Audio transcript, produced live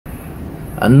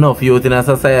Enough youth in a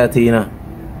society, you know,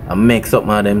 and make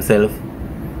something of themselves.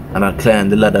 And I climb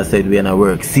the ladder said we in a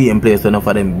work. Same place enough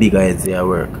of them big heads they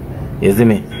work. You see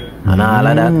me? And all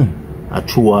of that, a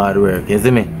true hard work. You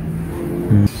see me?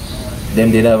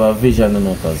 Them did have a vision, you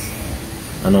know, cause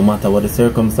and no matter what the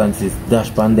circumstances dash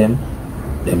upon them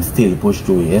still push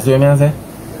through. You see what I say?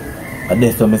 And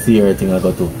that's how I see everything I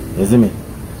got to. You see me?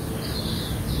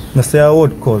 I say I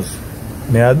would, cause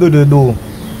me I do. You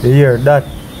hear that?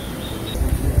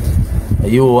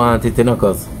 You want it, you know,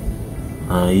 cause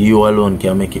you alone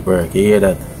can make it work. You hear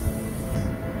that?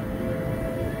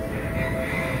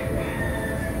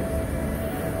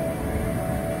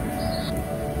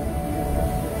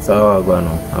 So how I go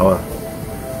now? How?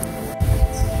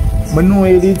 I know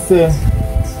you did say I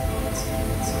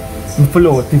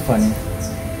follow Tiffany.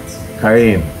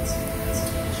 Kareem.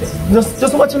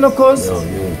 Just watching the cause. Yo.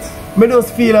 I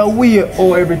just feel a way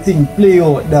how everything play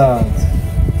out, dog.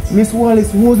 Miss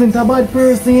Wallace wasn't a bad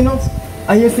person, you know.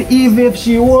 And you see, even if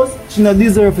she was, she not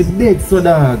deserve it dead, so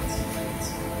dog.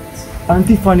 And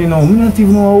Tiffany now, I don't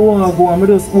even know how I go, I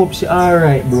just hope she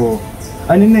alright, bro.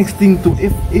 And the next thing too,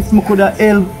 if I could have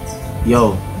helped.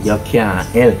 Yo, you can't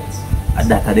help.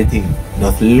 That's the thing.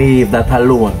 Just leave that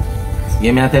alone. You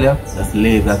hear me I tell you? Just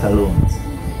leave that alone.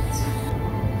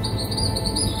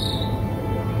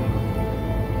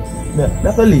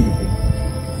 That's a leave it.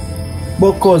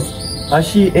 Because as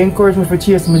she encouraged me to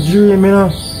chase my dream, you know.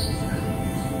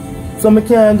 So I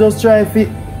can't just try fit.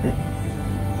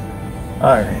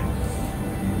 Alright.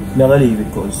 Never leave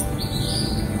it, cause.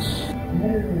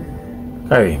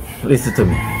 Harry, listen to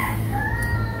me.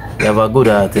 You have a good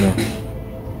heart, you know.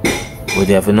 But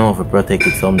you have to know how to protect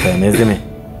it sometimes, you see me?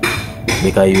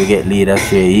 Because you get lead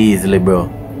astray easily, bro.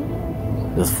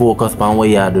 Just focus on what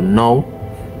you have to do now.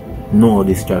 No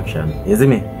distraction. You see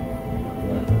me?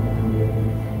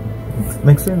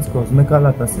 Makes sense, cause make a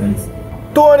lot of sense.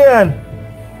 Tonian!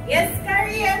 Yes,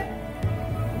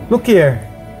 Kareem. Look here.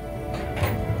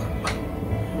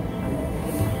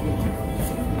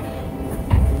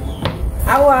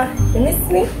 Awa, you miss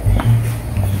me?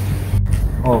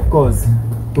 Oh, cause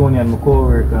Tonian, my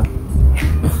co-worker.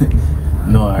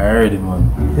 No, I heard it, man.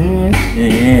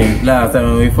 Yeah. Last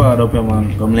time we fought up here,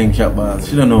 man, come link shop boss.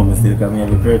 She don't know me still, because I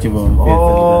have a purchase on my face.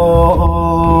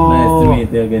 Oh. Nice to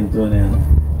meet you again, Tony.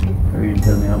 You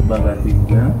tell me a bag of things,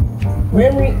 huh?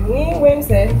 When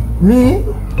say? Me?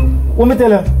 What me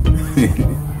tell her?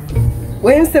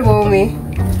 When say about me?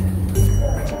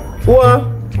 What?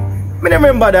 Me don't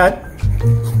remember that.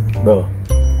 Bro,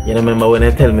 you remember when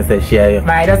they tell me say share you?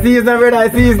 My, that's easy,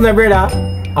 brother.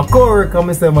 A co-worker,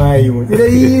 me say my youth.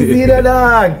 It's easy, the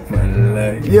dog.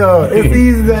 Yo, it's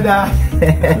easy, the dog.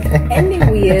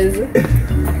 Anyways,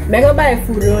 I'm gonna buy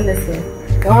food around this way.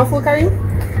 You want food, Kareem?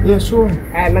 Yeah, sure.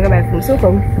 Alright, I'm gonna buy food, so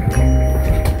come.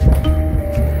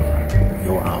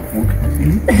 You want food?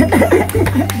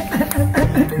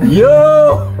 Yo!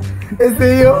 I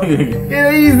say yo,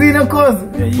 it's easy, no cause.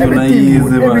 Yeah,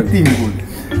 Everything good.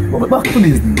 But back to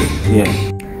business. Yeah.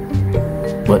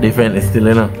 But different is still,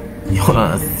 you know. You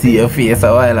want to see your face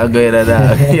a while ago, you know,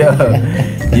 dog.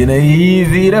 Yo, you know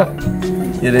easy, though.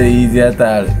 You know easy at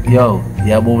all. Yo,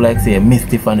 you move like say Miss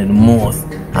Tiffany the most.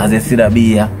 As you see that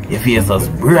be here, your face was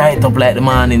bright up like the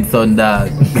morning sun, dog.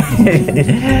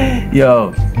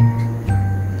 Yo,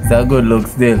 it's a good look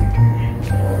still.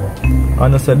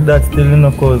 And I said that still in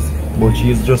a cause, but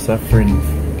she is just a friend.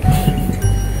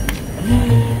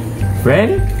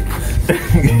 Friend?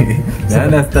 I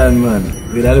understand, man.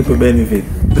 With a little benefit.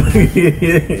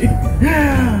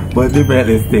 But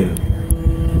differently still.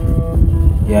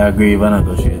 Yeah, I agree if I'm not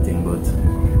going to show you thing, but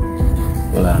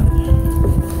hold on.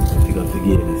 You got to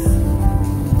forgive this.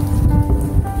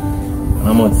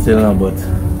 I'm not still now, but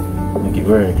make it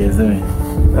work, you see me?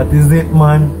 That is it,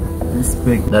 man.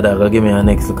 Respect. Dada, go give me a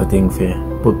next look thing for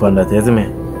you. Put on that, you see me?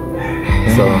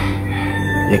 So,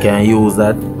 you can use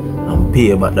that and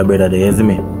pay back the brother there, you see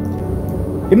me?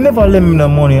 He never lend me no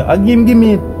money. I give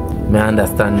me it. I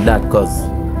understand that, cause,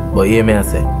 but hear me I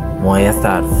say, when you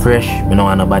start fresh, I don't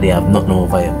want nobody have nothing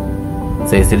over you.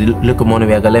 So you see the little money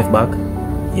we got left back,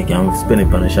 you can spend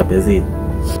it on the shop, you see it?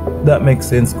 That makes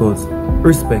sense, cause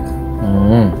respect.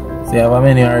 So you have how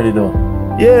many already though?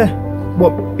 Yeah,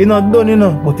 but it's not done, you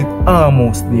know, but it's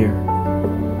almost there.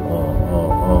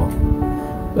 Oh.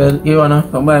 Well, you wanna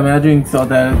come buy me a drink so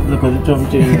that look at the chum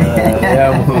chain.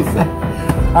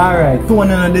 Alright,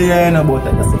 200 a day, you know, but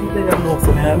I just say I'm not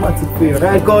so I'm not fair,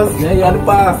 right, cause? Yeah, you are the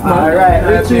pass, man. Alright,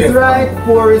 which is right,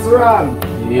 4 is wrong.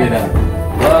 You hear that?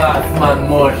 Last man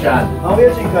motion. How you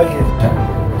drink again?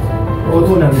 Oh,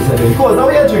 200 is again. Cause, how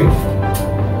you drink?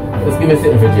 Just give me a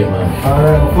second for Jim, man.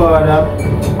 Alright, father.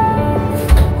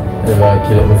 If I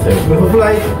kill it myself. With a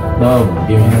fly? No,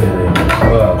 give me the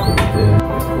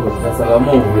that's all I'm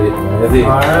over with it, man. That's it.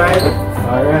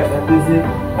 Alright, that is it.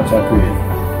 Watch out for it.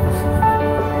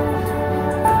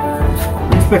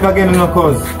 Respect again, no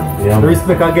cuz. Yeah.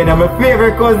 Respect again, I'm my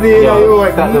favorite cousin in the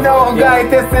youth. No guy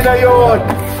testing the youth.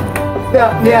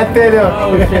 Stop me, I tell you.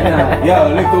 Oh, shit. Yo,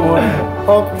 look at one.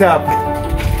 Up top.